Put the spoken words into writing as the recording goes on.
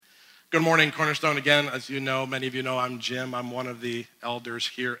Good morning, Cornerstone. Again, as you know, many of you know, I'm Jim. I'm one of the elders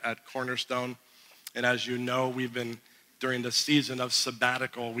here at Cornerstone. And as you know, during the season of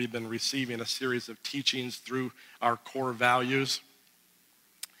sabbatical, we've been receiving a series of teachings through our core values.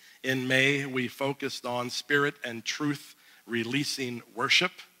 In May, we focused on spirit and truth releasing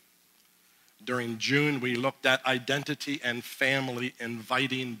worship. During June, we looked at identity and family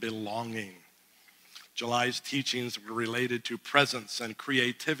inviting belonging. July's teachings were related to presence and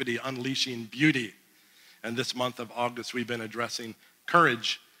creativity, unleashing beauty. And this month of August, we've been addressing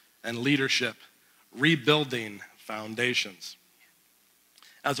courage and leadership, rebuilding foundations.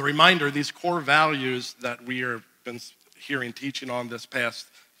 As a reminder, these core values that we have been hearing teaching on this past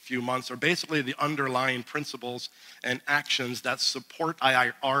few months are basically the underlying principles and actions that support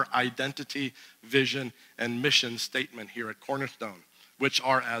our identity, vision, and mission statement here at Cornerstone, which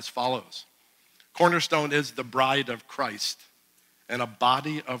are as follows. Cornerstone is the bride of Christ and a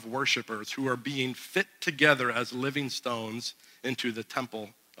body of worshipers who are being fit together as living stones into the temple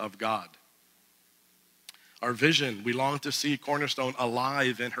of God. Our vision, we long to see Cornerstone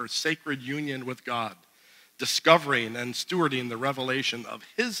alive in her sacred union with God, discovering and stewarding the revelation of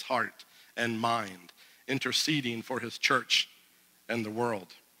his heart and mind, interceding for his church and the world.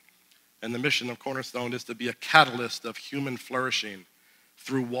 And the mission of Cornerstone is to be a catalyst of human flourishing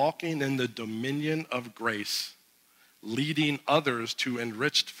through walking in the dominion of grace, leading others to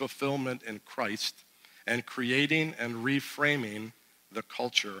enriched fulfillment in Christ, and creating and reframing the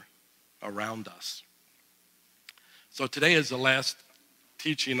culture around us. So today is the last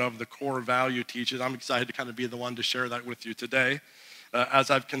teaching of the core value teachings. I'm excited to kind of be the one to share that with you today. As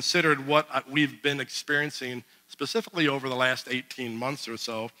I've considered what we've been experiencing specifically over the last 18 months or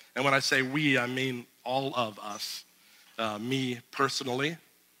so, and when I say we, I mean all of us. Me personally,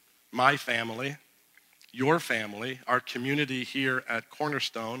 my family, your family, our community here at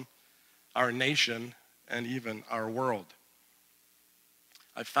Cornerstone, our nation, and even our world.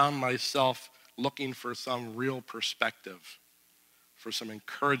 I found myself looking for some real perspective, for some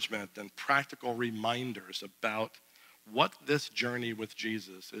encouragement and practical reminders about what this journey with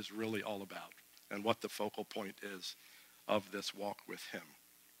Jesus is really all about and what the focal point is of this walk with him.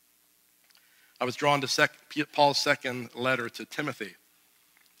 I was drawn to Paul's second letter to Timothy.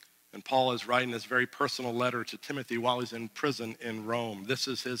 And Paul is writing this very personal letter to Timothy while he's in prison in Rome. This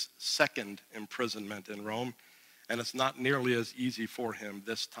is his second imprisonment in Rome, and it's not nearly as easy for him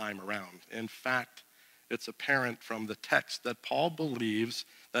this time around. In fact, it's apparent from the text that Paul believes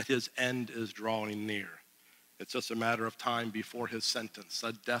that his end is drawing near. It's just a matter of time before his sentence,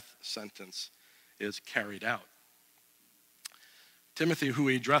 a death sentence, is carried out. Timothy, who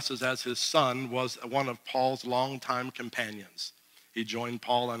he addresses as his son, was one of Paul's longtime companions. He joined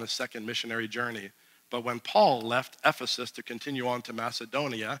Paul on his second missionary journey. But when Paul left Ephesus to continue on to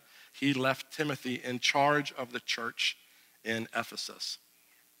Macedonia, he left Timothy in charge of the church in Ephesus.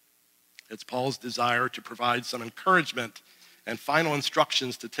 It's Paul's desire to provide some encouragement and final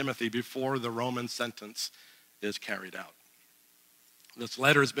instructions to Timothy before the Roman sentence is carried out. This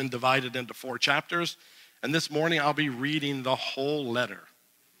letter has been divided into 4 chapters. And this morning, I'll be reading the whole letter.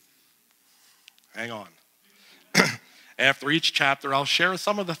 Hang on. After each chapter, I'll share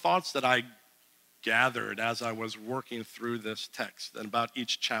some of the thoughts that I gathered as I was working through this text and about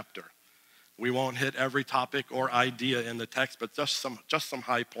each chapter. We won't hit every topic or idea in the text, but just some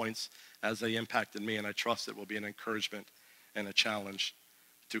high points as they impacted me, and I trust it will be an encouragement and a challenge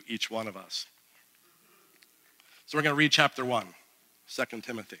to each one of us. So we're going to read chapter 1, 2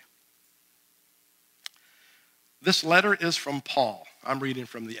 Timothy. This letter is from Paul. I'm reading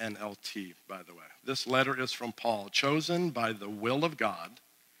from the NLT, by the way. This letter is from Paul, chosen by the will of God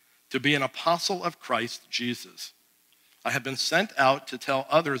to be an apostle of Christ Jesus. I have been sent out to tell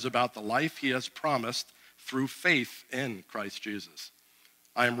others about the life he has promised through faith in Christ Jesus.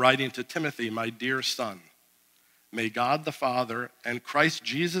 I am writing to Timothy, my dear son. May God the Father and Christ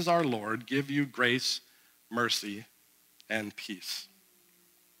Jesus our Lord give you grace, mercy, and peace.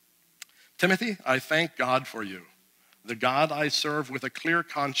 Timothy, I thank God for you, the God I serve with a clear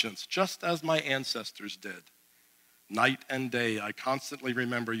conscience, just as my ancestors did. Night and day, I constantly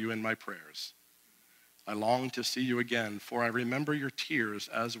remember you in my prayers. I long to see you again, for I remember your tears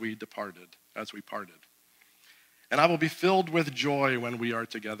as we parted. And I will be filled with joy when we are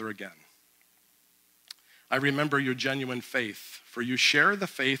together again. I remember your genuine faith, for you share the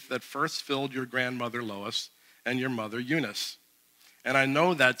faith that first filled your grandmother Lois and your mother Eunice. And I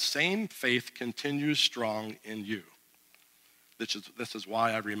know that same faith continues strong in you. This is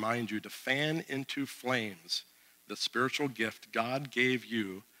why I remind you to fan into flames the spiritual gift God gave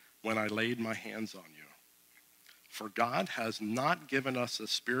you when I laid my hands on you. For God has not given us a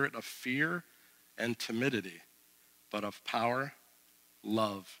spirit of fear and timidity, but of power,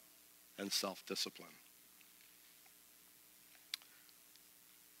 love, and self-discipline.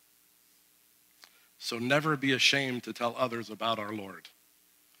 So never be ashamed to tell others about our Lord.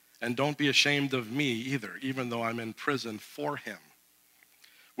 And don't be ashamed of me either, even though I'm in prison for him.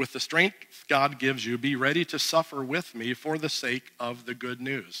 With the strength God gives you, be ready to suffer with me for the sake of the good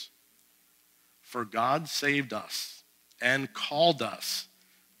news. For God saved us and called us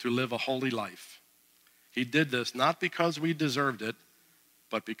to live a holy life. He did this not because we deserved it,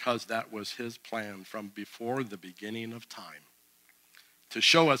 but because that was his plan from before the beginning of time, to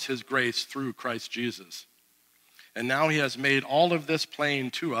show us his grace through Christ Jesus. And now he has made all of this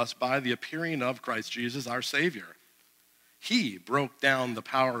plain to us by the appearing of Christ Jesus, our Savior. He broke down the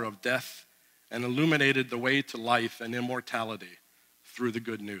power of death and illuminated the way to life and immortality through the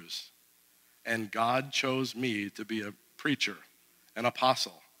good news. And God chose me to be a preacher, an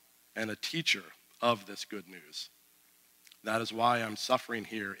apostle, and a teacher of this good news. That is why I'm suffering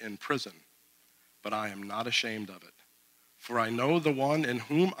here in prison, but I am not ashamed of it. For I know the one in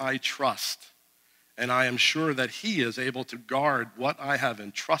whom I trust, and I am sure that he is able to guard what I have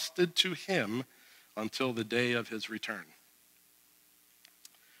entrusted to him until the day of his return.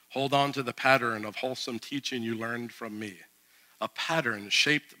 Hold on to the pattern of wholesome teaching you learned from me, a pattern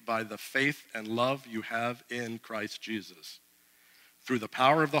shaped by the faith and love you have in Christ Jesus. Through the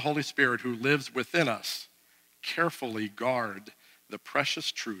power of the Holy Spirit who lives within us, carefully guard the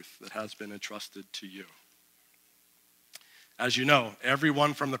precious truth that has been entrusted to you. As you know,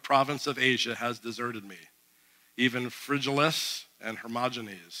 everyone from the province of Asia has deserted me, even Phygelus and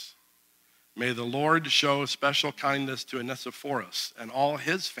Hermogenes. May the Lord show special kindness to Onesiphorus and all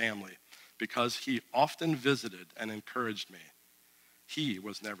his family, because he often visited and encouraged me. He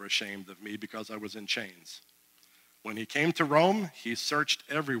was never ashamed of me because I was in chains. When he came to Rome, he searched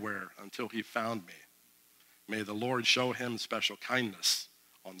everywhere until he found me. May the Lord show him special kindness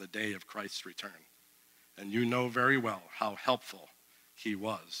on the day of Christ's return. And you know very well how helpful he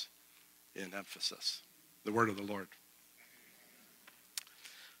was in Ephesus. The word of the Lord.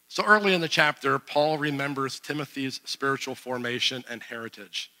 So early in the chapter, Paul remembers Timothy's spiritual formation and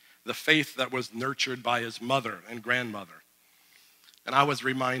heritage, the faith that was nurtured by his mother and grandmother. And I was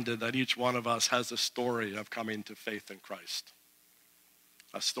reminded that each one of us has a story of coming to faith in Christ,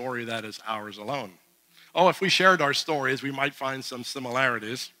 a story that is ours alone. Oh, if we shared our stories, we might find some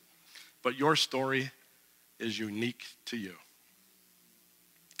similarities, but your story is unique to you.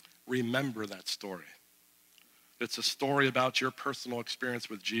 Remember that story. It's a story about your personal experience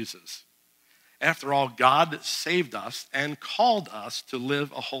with Jesus. After all, God saved us and called us to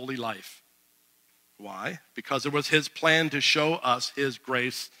live a holy life. Why? Because it was his plan to show us his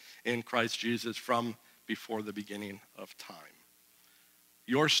grace in Christ Jesus from before the beginning of time.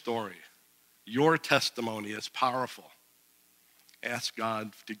 Your story, your testimony is powerful. Ask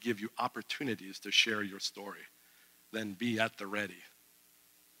God to give you opportunities to share your story. Then be at the ready.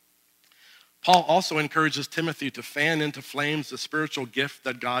 Paul also encourages Timothy to fan into flames the spiritual gift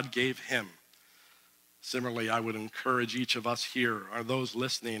that God gave him. Similarly, I would encourage each of us here, or those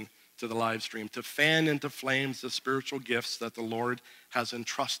listening to the live stream, to fan into flames the spiritual gifts that the Lord has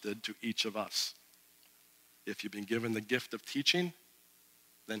entrusted to each of us. If you've been given the gift of teaching,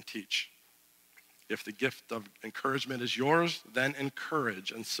 then teach. If the gift of encouragement is yours, then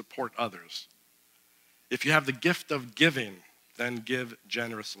encourage and support others. If you have the gift of giving, then give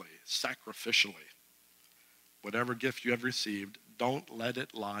generously, sacrificially. Whatever gift you have received, don't let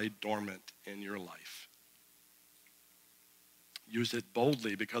it lie dormant in your life. Use it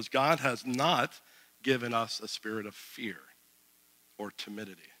boldly, because God has not given us a spirit of fear or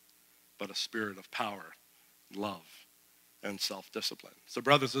timidity, but a spirit of power, love, and self-discipline. So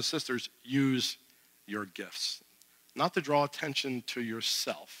brothers and sisters, use your gifts, not to draw attention to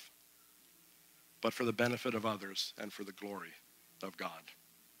yourself, but for the benefit of others and for the glory of God.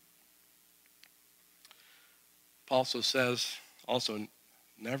 Paul also says,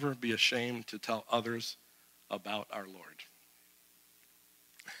 never be ashamed to tell others about our Lord.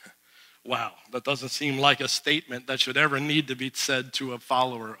 Wow, that doesn't seem like a statement that should ever need to be said to a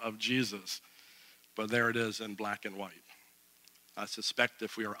follower of Jesus. But there it is in black and white. I suspect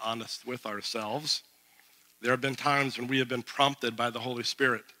if we are honest with ourselves, there have been times when we have been prompted by the Holy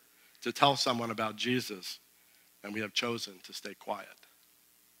Spirit to tell someone about Jesus, and we have chosen to stay quiet.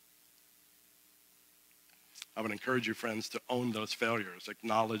 I would encourage you, friends, to own those failures,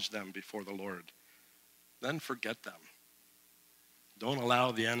 acknowledge them before the Lord, then forget them. Don't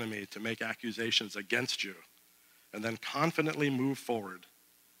allow the enemy to make accusations against you, and then confidently move forward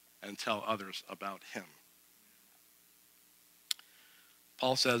and tell others about him.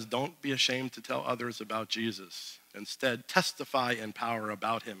 Paul says, don't be ashamed to tell others about Jesus. Instead, testify in power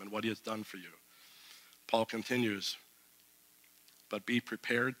about him and what he has done for you. Paul continues, but be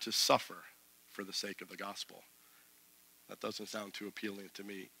prepared to suffer for the sake of the gospel. That doesn't sound too appealing to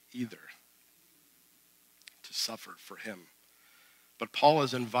me either, to suffer for him. But Paul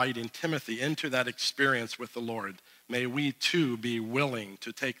is inviting Timothy into that experience with the Lord. May we too be willing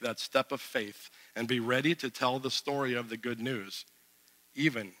to take that step of faith and be ready to tell the story of the good news,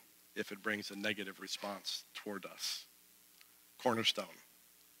 even if it brings a negative response toward us. Cornerstone,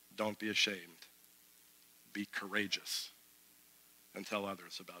 don't be ashamed. Be courageous and tell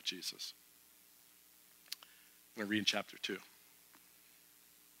others about Jesus. I'm going to read chapter 2.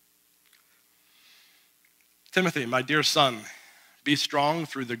 Timothy, my dear son, be strong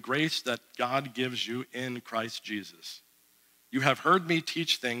through the grace that God gives you in Christ Jesus. You have heard me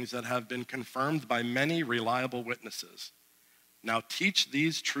teach things that have been confirmed by many reliable witnesses. Now teach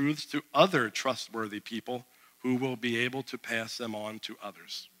these truths to other trustworthy people who will be able to pass them on to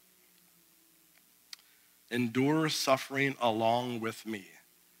others. Endure suffering along with me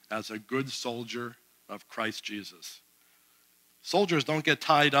as a good soldier of Christ Jesus. Soldiers don't get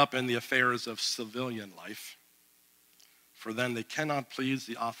tied up in the affairs of civilian life, for then they cannot please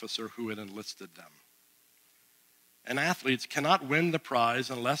the officer who had enlisted them. And athletes cannot win the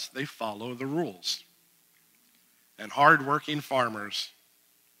prize unless they follow the rules. And hard-working farmers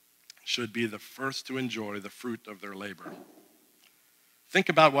should be the first to enjoy the fruit of their labor. Think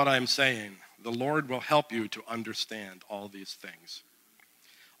about what I am saying. The Lord will help you to understand all these things.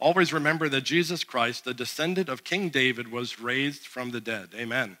 Always remember that Jesus Christ, the descendant of King David, was raised from the dead.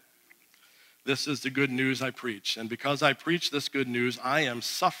 Amen. This is the good news I preach. And because I preach this good news, I am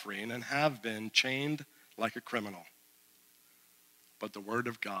suffering and have been chained like a criminal. But the word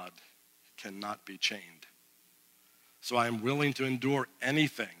of God cannot be chained. So I am willing to endure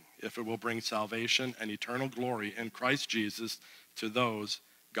anything if it will bring salvation and eternal glory in Christ Jesus to those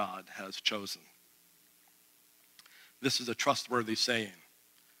God has chosen. This is a trustworthy saying.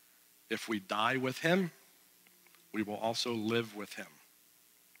 If we die with him, we will also live with him.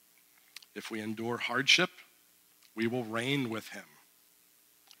 If we endure hardship, we will reign with him.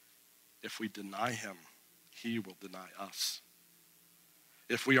 If we deny him, he will deny us.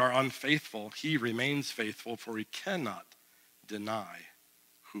 If we are unfaithful, he remains faithful, for he cannot deny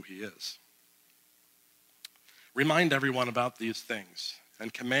who he is. Remind everyone about these things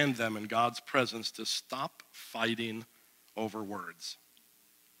and command them in God's presence to stop fighting over words.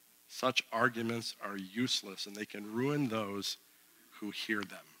 Such arguments are useless and they can ruin those who hear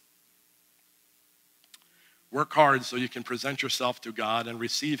them. Work hard so you can present yourself to God and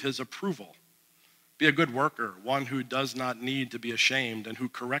receive his approval. Be a good worker, one who does not need to be ashamed and who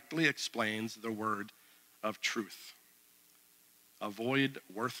correctly explains the word of truth. Avoid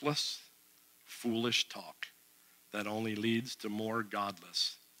worthless, foolish talk that only leads to more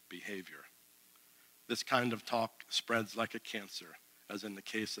godless behavior. This kind of talk spreads like a cancer, as in the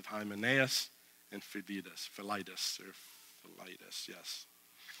case of Hymenaeus and Philetus, yes.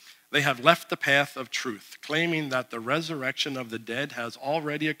 They have left the path of truth, claiming that the resurrection of the dead has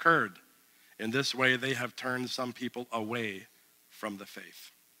already occurred. In this way, they have turned some people away from the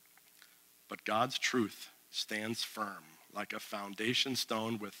faith. But God's truth stands firm like a foundation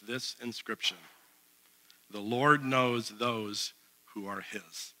stone with this inscription: the Lord knows those who are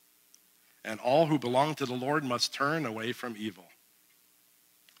his, and all who belong to the Lord must turn away from evil.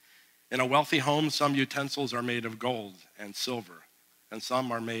 In a wealthy home, some utensils are made of gold and silver, and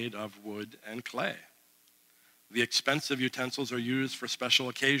some are made of wood and clay. The expensive utensils are used for special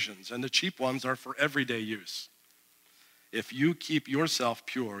occasions, and the cheap ones are for everyday use. If you keep yourself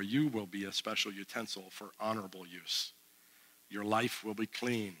pure, you will be a special utensil for honorable use. Your life will be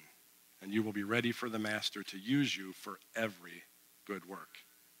clean, and you will be ready for the master to use you for every good work.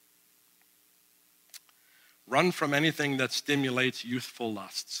 Run from anything that stimulates youthful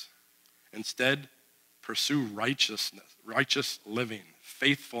lusts. Instead, pursue righteous living,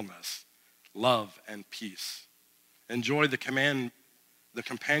 faithfulness, love, and peace. Enjoy the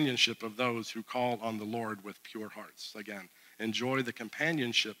companionship of those who call on the Lord with pure hearts. Again, enjoy the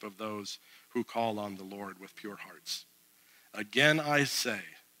companionship of those who call on the Lord with pure hearts. Again, I say,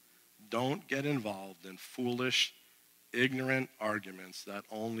 don't get involved in foolish, ignorant arguments that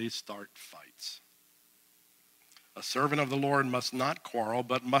only start fights. A servant of the Lord must not quarrel,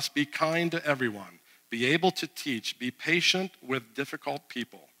 but must be kind to everyone, be able to teach, be patient with difficult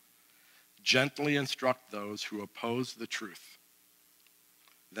people, gently instruct those who oppose the truth.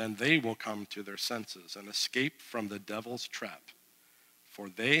 Then they will come to their senses and escape from the devil's trap, for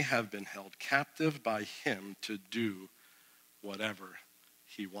they have been held captive by him to do whatever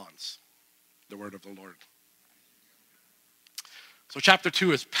he wants. The word of the Lord. So chapter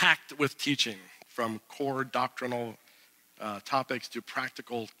 2 is packed with teaching, from core doctrinal topics to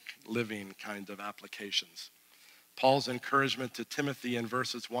practical living kind of applications. Paul's encouragement to Timothy in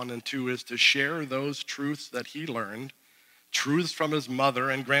verses 1 and 2 is to share those truths that he learned, truths from his mother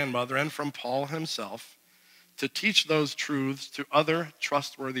and grandmother and from Paul himself, to teach those truths to other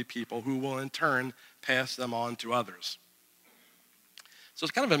trustworthy people who will in turn pass them on to others. So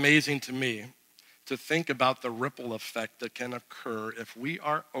it's kind of amazing to me to think about the ripple effect that can occur if we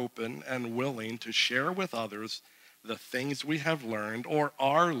are open and willing to share with others the things we have learned or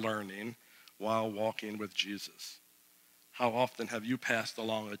are learning while walking with Jesus. How often have you passed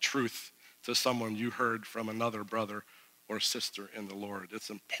along a truth to someone you heard from another brother or sister in the Lord?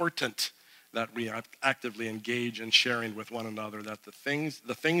 It's important that we actively engage in sharing with one another that the things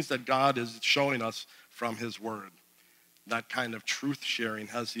that God is showing us from his word, that kind of truth sharing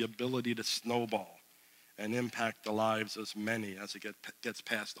has the ability to snowball and impact the lives as many as it gets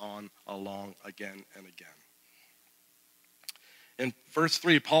passed on along again and again. In verse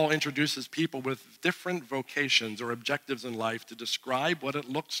 3, Paul introduces people with different vocations or objectives in life to describe what it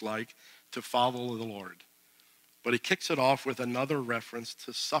looks like to follow the Lord. But he kicks it off with another reference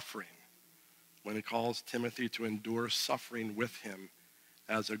to suffering when he calls Timothy to endure suffering with him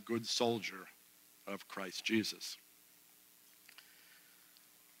as a good soldier of Christ Jesus.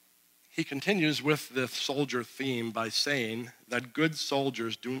 He continues with the soldier theme by saying that good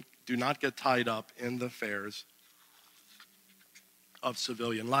soldiers do not get tied up in the affairs of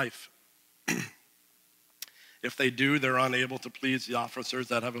civilian life. If they do, they're unable to please the officers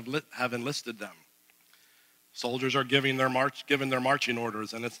that have enlisted them. Soldiers are given their marching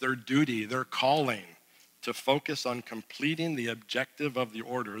orders, and it's their duty, their calling, to focus on completing the objective of the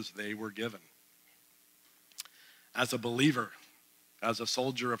orders they were given. As a believer, as a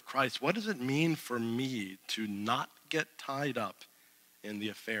soldier of Christ, what does it mean for me to not get tied up in the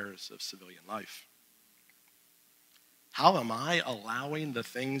affairs of civilian life? How am I allowing the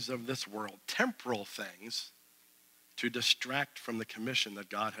things of this world, temporal things, to distract from the commission that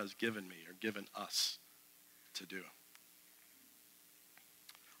God has given me or given us to do?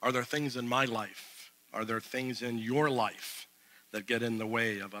 Are there things in my life? Are there things in your life that get in the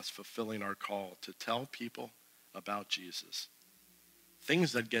way of us fulfilling our call to tell people about Jesus?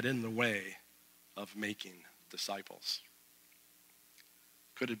 Things that get in the way of making disciples.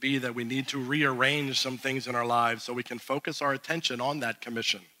 Could it be that we need to rearrange some things in our lives so we can focus our attention on that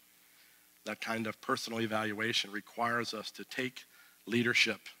commission? That kind of personal evaluation requires us to take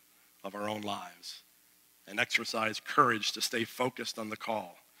leadership of our own lives and exercise courage to stay focused on the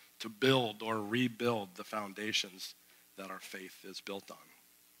call, to build or rebuild the foundations that our faith is built on.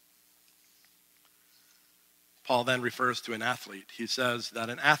 Paul then refers to an athlete. He says that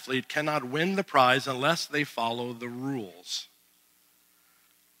an athlete cannot win the prize unless they follow the rules.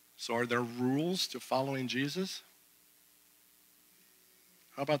 So are there rules to following Jesus?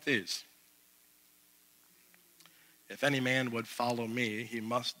 How about these? If any man would follow me, he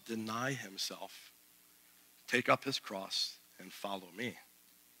must deny himself, take up his cross, and follow me.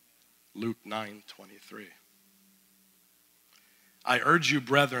 Luke 9:23. I urge you,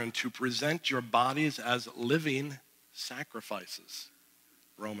 brethren, to present your bodies as living sacrifices.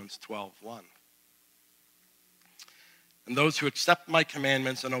 Romans 12:1. And those who accept my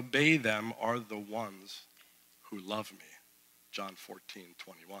commandments and obey them are the ones who love me. John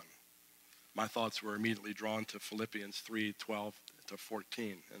 14:21. My thoughts were immediately drawn to Philippians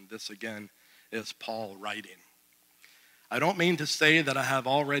 3:12-14. And this again is Paul writing. I don't mean to say that I have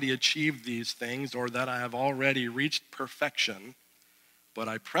already achieved these things or that I have already reached perfection, but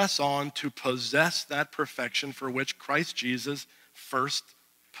I press on to possess that perfection for which Christ Jesus first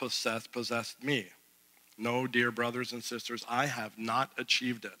possessed me. No, dear brothers and sisters, I have not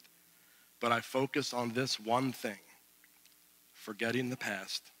achieved it, but I focus on this one thing, forgetting the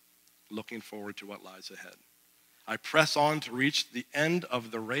past, looking forward to what lies ahead. I press on to reach the end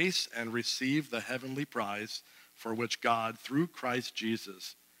of the race and receive the heavenly prize for which God, through Christ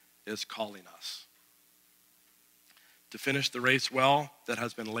Jesus, is calling us. To finish the race well that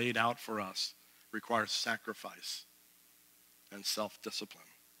has been laid out for us requires sacrifice and self-discipline.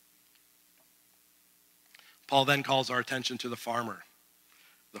 Paul then calls our attention to the farmer.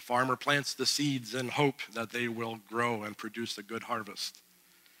 The farmer plants the seeds in hope that they will grow and produce a good harvest.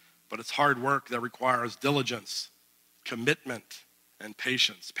 But it's hard work that requires diligence, commitment, and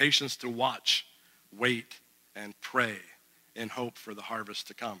patience. Patience to watch, wait, and pray in hope for the harvest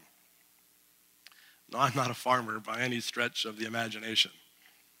to come. No, I'm not a farmer by any stretch of the imagination.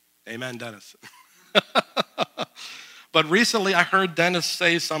 Amen, Dennis. But recently I heard Dennis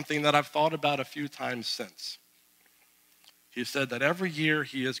say something that I've thought about a few times since. He said that every year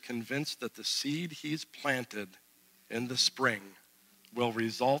he is convinced that the seed he's planted in the spring will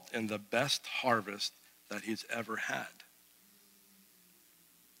result in the best harvest that he's ever had.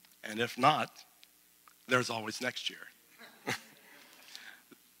 And if not, there's always next year. I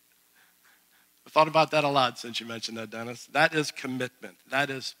thought about that a lot since you mentioned that, Dennis. That is commitment. That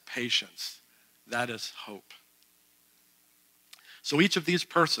is patience. That is hope. So each of these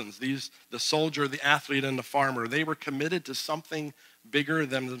persons, the soldier, the athlete, and the farmer, they were committed to something bigger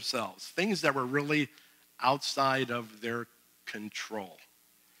than themselves, things that were really outside of their control.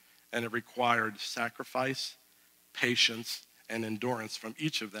 And it required sacrifice, patience, and endurance from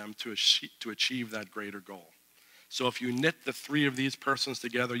each of them to achieve that greater goal. So if you knit the three of these persons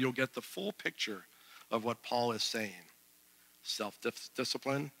together, you'll get the full picture of what Paul is saying.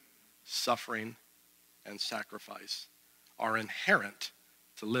 Self-discipline, suffering, and sacrifice are inherent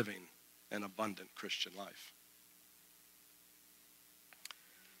to living an abundant Christian life.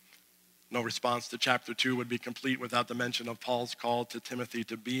 No response to chapter 2 would be complete without the mention of Paul's call to Timothy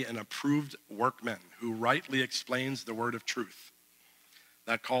to be an approved workman who rightly explains the word of truth.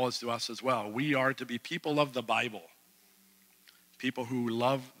 That call is to us as well. We are to be people of the Bible, people who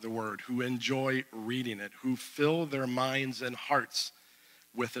love the word, who enjoy reading it, who fill their minds and hearts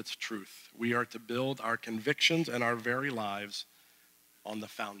with its truth. We are to build our convictions and our very lives on the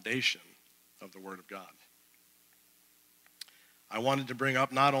foundation of the Word of God. I wanted to bring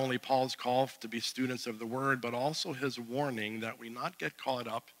up not only Paul's call to be students of the Word, but also his warning that we not get caught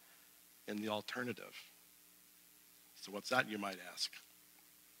up in the alternative. So what's that, you might ask?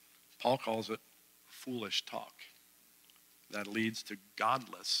 Paul calls it foolish talk that leads to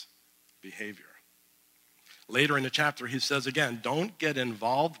godless behavior. Later in the chapter, he says again, don't get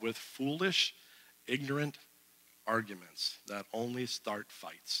involved with foolish, ignorant arguments that only start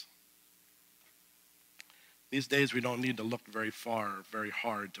fights. These days, we don't need to look very far, very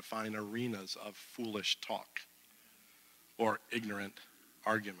hard to find arenas of foolish talk or ignorant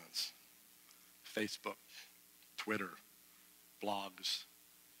arguments. Facebook, Twitter, blogs,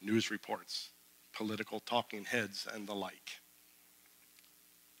 news reports, political talking heads, and the like.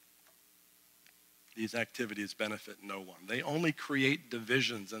 These activities benefit no one. They only create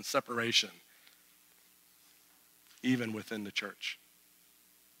divisions and separation, even within the church.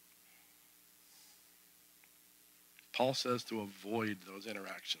 Paul says to avoid those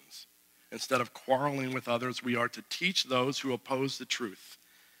interactions. Instead of quarreling with others, we are to teach those who oppose the truth.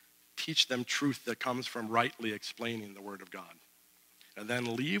 Teach them truth that comes from rightly explaining the Word of God. And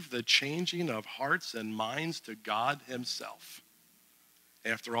then leave the changing of hearts and minds to God himself.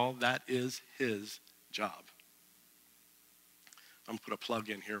 After all, that is his job. I'm going to put a plug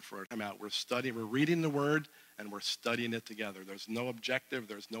in here for a time out. We're reading the Word, and we're studying it together. There's no objective,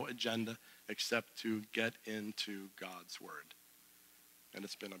 there's no agenda, except to get into God's Word. And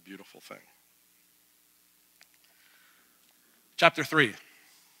it's been a beautiful thing. Chapter 3.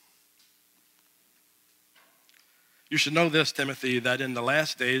 You should know this, Timothy, that in the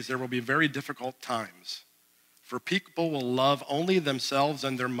last days there will be very difficult times. For people will love only themselves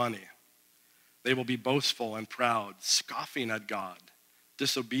and their money. They will be boastful and proud, scoffing at God,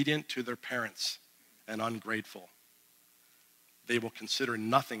 disobedient to their parents, and ungrateful. They will consider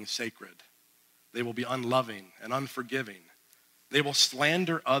nothing sacred. They will be unloving and unforgiving. They will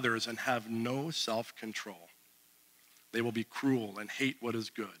slander others and have no self-control. They will be cruel and hate what is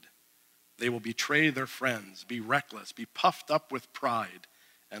good. They will betray their friends, be reckless, be puffed up with pride,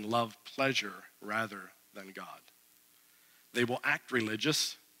 and love pleasure rather than God. They will act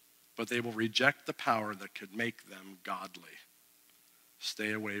religious, but they will reject the power that could make them godly.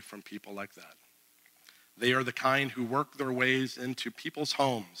 Stay away from people like that. They are the kind who work their ways into people's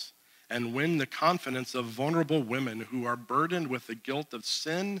homes and win the confidence of vulnerable women who are burdened with the guilt of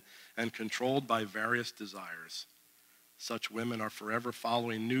sin and controlled by various desires. Such women are forever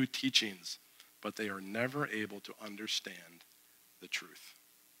following new teachings, but they are never able to understand the truth.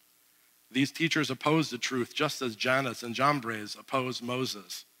 These teachers oppose the truth just as Jannes and Jambres opposed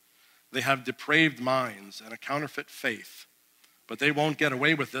Moses. They have depraved minds and a counterfeit faith, but they won't get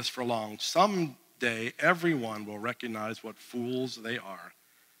away with this for long. Someday, everyone will recognize what fools they are,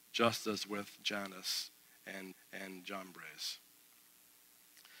 just as with Jannes and Jambres.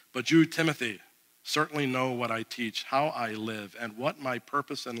 But you, Timothy, certainly know what I teach, how I live, and what my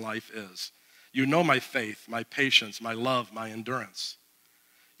purpose in life is. You know my faith, my patience, my love, my endurance.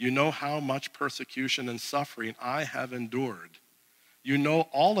 You know how much persecution and suffering I have endured. You know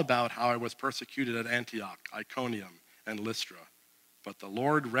all about how I was persecuted at Antioch, Iconium, and Lystra, but the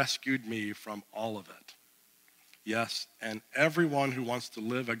Lord rescued me from all of it. Yes, and everyone who wants to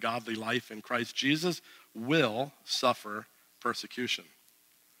live a godly life in Christ Jesus will suffer persecution.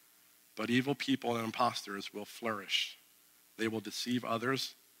 But evil people and impostors will flourish. They will deceive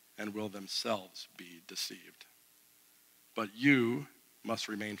others and will themselves be deceived. But you must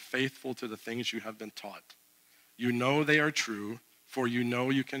remain faithful to the things you have been taught. You know they are true, for you know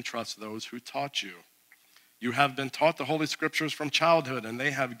you can trust those who taught you. You have been taught the Holy Scriptures from childhood, and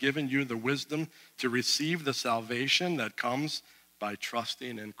they have given you the wisdom to receive the salvation that comes by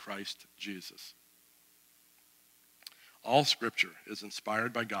trusting in Christ Jesus. All Scripture is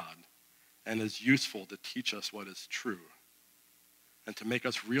inspired by God and is useful to teach us what is true and to make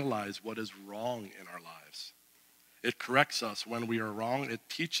us realize what is wrong in our lives. It corrects us when we are wrong. It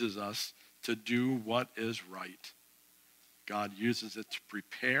teaches us to do what is right. God uses it to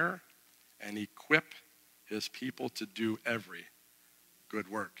prepare and equip his people to do every good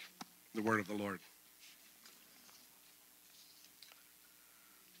work. The word of the Lord.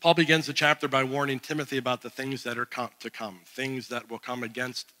 Paul begins the chapter by warning Timothy about the things that are to come, things that will come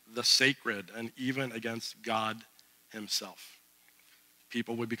against the sacred and even against God himself.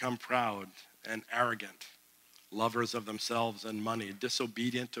 People would become proud and arrogant, lovers of themselves and money,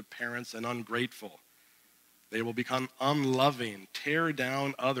 disobedient to parents and ungrateful. They will become unloving, tear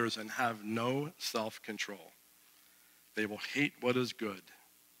down others, and have no self-control. They will hate what is good,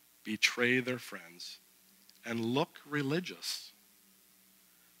 betray their friends, and look religious.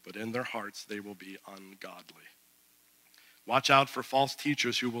 But in their hearts, they will be ungodly. Watch out for false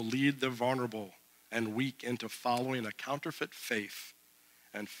teachers who will lead the vulnerable and weak into following a counterfeit faith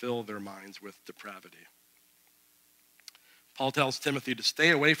and fill their minds with depravity. Paul tells Timothy to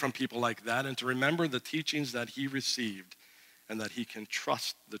stay away from people like that and to remember the teachings that he received and that he can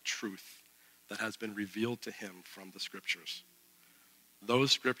trust the truth that has been revealed to him from the Scriptures.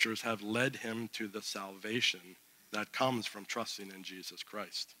 Those Scriptures have led him to the salvation that comes from trusting in Jesus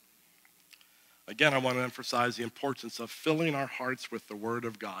Christ. Again, I want to emphasize the importance of filling our hearts with the Word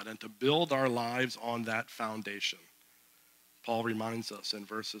of God and to build our lives on that foundation. Paul reminds us in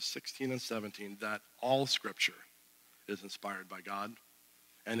verses 16 and 17 that all Scripture is inspired by God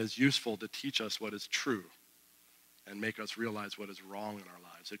and is useful to teach us what is true and make us realize what is wrong in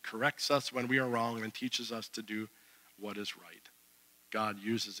our lives. It corrects us when we are wrong and teaches us to do what is right. God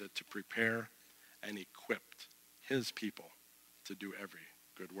uses it to prepare and equip his people to do every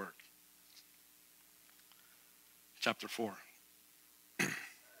good work. Chapter 4.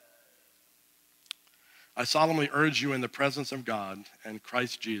 I solemnly urge you in the presence of God and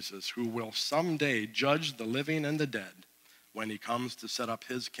Christ Jesus, who will someday judge the living and the dead when he comes to set up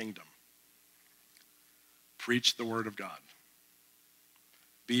his kingdom. Preach the word of God.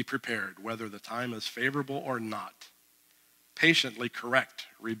 Be prepared, whether the time is favorable or not. Patiently correct,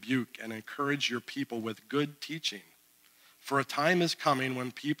 rebuke, and encourage your people with good teaching. For a time is coming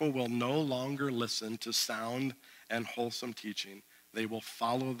when people will no longer listen to sound and wholesome teaching. They will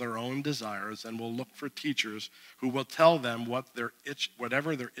follow their own desires and will look for teachers who will tell them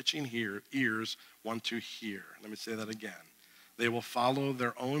whatever their itching ears want to hear. Let me say that again. They will follow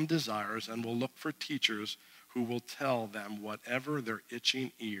their own desires and will look for teachers who will tell them whatever their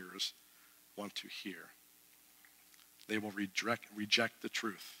itching ears want to hear. They will reject the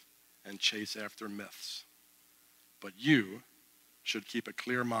truth and chase after myths. But you should keep a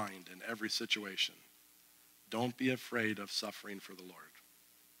clear mind in every situation. Don't be afraid of suffering for the Lord.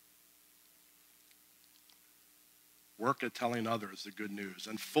 Work at telling others the good news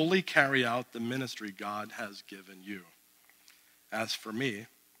and fully carry out the ministry God has given you. As for me,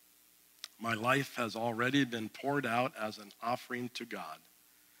 my life has already been poured out as an offering to God.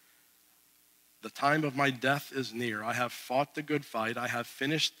 The time of my death is near. I have fought the good fight. I have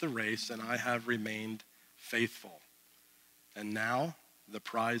finished the race, and I have remained faithful. And now the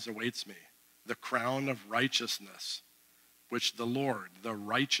prize awaits me, the crown of righteousness, which the Lord, the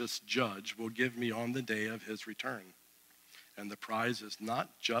righteous judge, will give me on the day of his return. And the prize is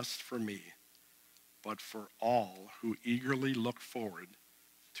not just for me, but for all who eagerly look forward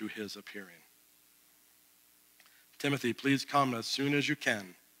to his appearing. Timothy, please come as soon as you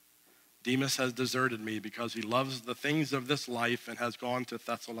can. Demas has deserted me because he loves the things of this life and has gone to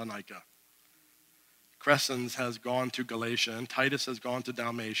Thessalonica. Crescens has gone to Galatia, and Titus has gone to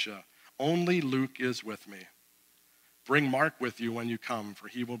Dalmatia. Only Luke is with me. Bring Mark with you when you come, for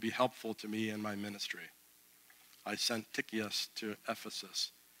he will be helpful to me in my ministry. I sent Tychicus to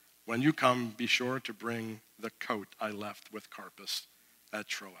Ephesus. When you come, be sure to bring the coat I left with Carpus at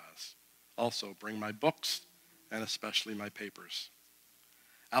Troas. Also, bring my books and especially my papers.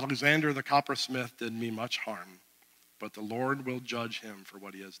 Alexander the coppersmith did me much harm, but the Lord will judge him for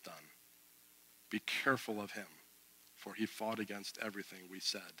what he has done. Be careful of him. for he fought against everything we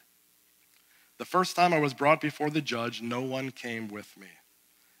said. The first time I was brought before the judge, no one came with me.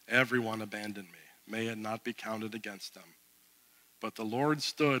 Everyone abandoned me. May it not be counted against them. But the Lord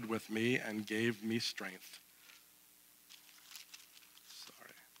stood with me and gave me strength.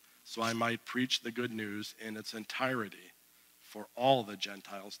 So I might preach the good news in its entirety for all the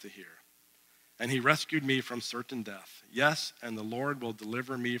Gentiles to hear. And he rescued me from certain death. Yes, and the Lord will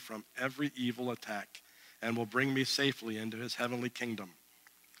deliver me from every evil attack and will bring me safely into his heavenly kingdom.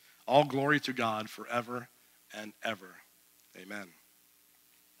 All glory to God forever and ever. Amen.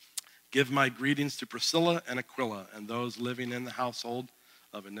 Give my greetings to Priscilla and Aquila and those living in the household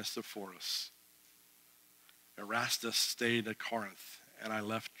of Onesiphorus. Erastus stayed at Corinth, and I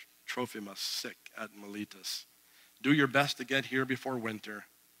left Trophimus sick at Miletus. Do your best to get here before winter.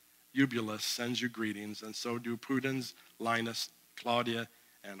 Eubulus sends you greetings, and so do Pudens, Linus, Claudia,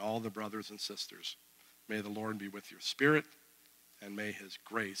 and all the brothers and sisters. May the Lord be with your spirit, and may his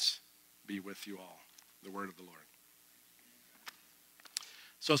grace be with you all. The word of the Lord.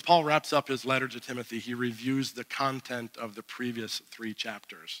 So as Paul wraps up his letter to Timothy, he reviews the content of the previous 3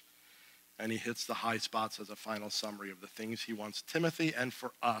 chapters, and he hits the high spots as a final summary of the things he wants Timothy and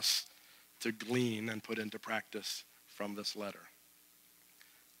for us to glean and put into practice from this letter.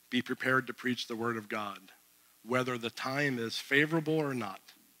 Be prepared to preach the word of God, whether the time is favorable or not.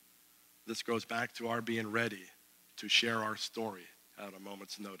 This goes back to our being ready to share our story at a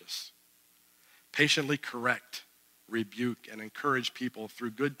moment's notice. Patiently correct, rebuke, and encourage people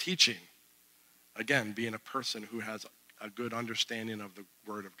through good teaching. Again, being a person who has a good understanding of the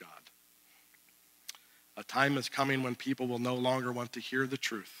word of God. A time is coming when people will no longer want to hear the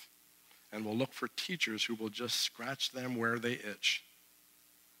truth and will look for teachers who will just scratch them where they itch.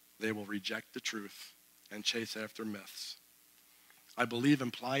 They will reject the truth and chase after myths. I believe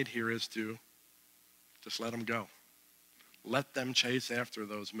implied here is to just let them go. Let them chase after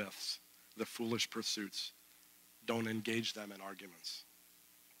those myths, the foolish pursuits. Don't engage them in arguments.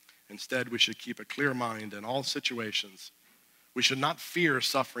 Instead, we should keep a clear mind in all situations. We should not fear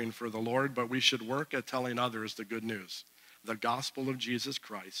suffering for the Lord, but we should work at telling others the good news, the gospel of Jesus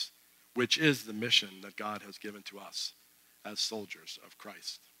Christ, which is the mission that God has given to us as soldiers of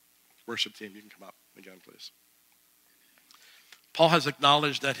Christ. Worship team, you can come up again, please. Paul has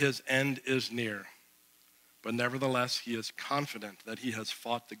acknowledged that his end is near, but nevertheless, he is confident that he has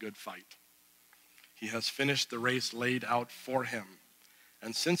fought the good fight. He has finished the race laid out for him.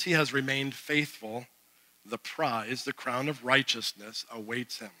 And since he has remained faithful, the prize, the crown of righteousness,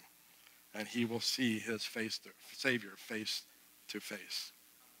 awaits him. And he will see his Savior face to face.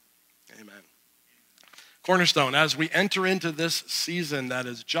 Amen. Cornerstone, as we enter into this season that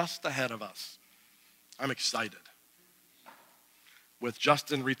is just ahead of us, I'm excited. With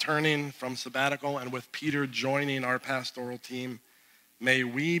Justin returning from sabbatical and with Peter joining our pastoral team, may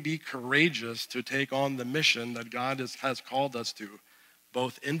we be courageous to take on the mission that God has called us to,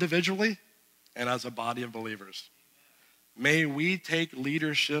 both individually and as a body of believers. May we take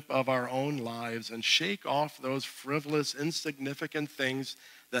leadership of our own lives and shake off those frivolous, insignificant things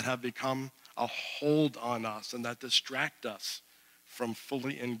that have become a hold on us and that distract us from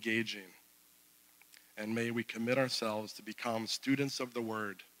fully engaging. And may we commit ourselves to become students of the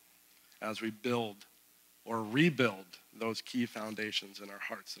word as we build or rebuild those key foundations in our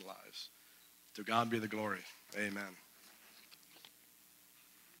hearts and lives. To God be the glory. Amen.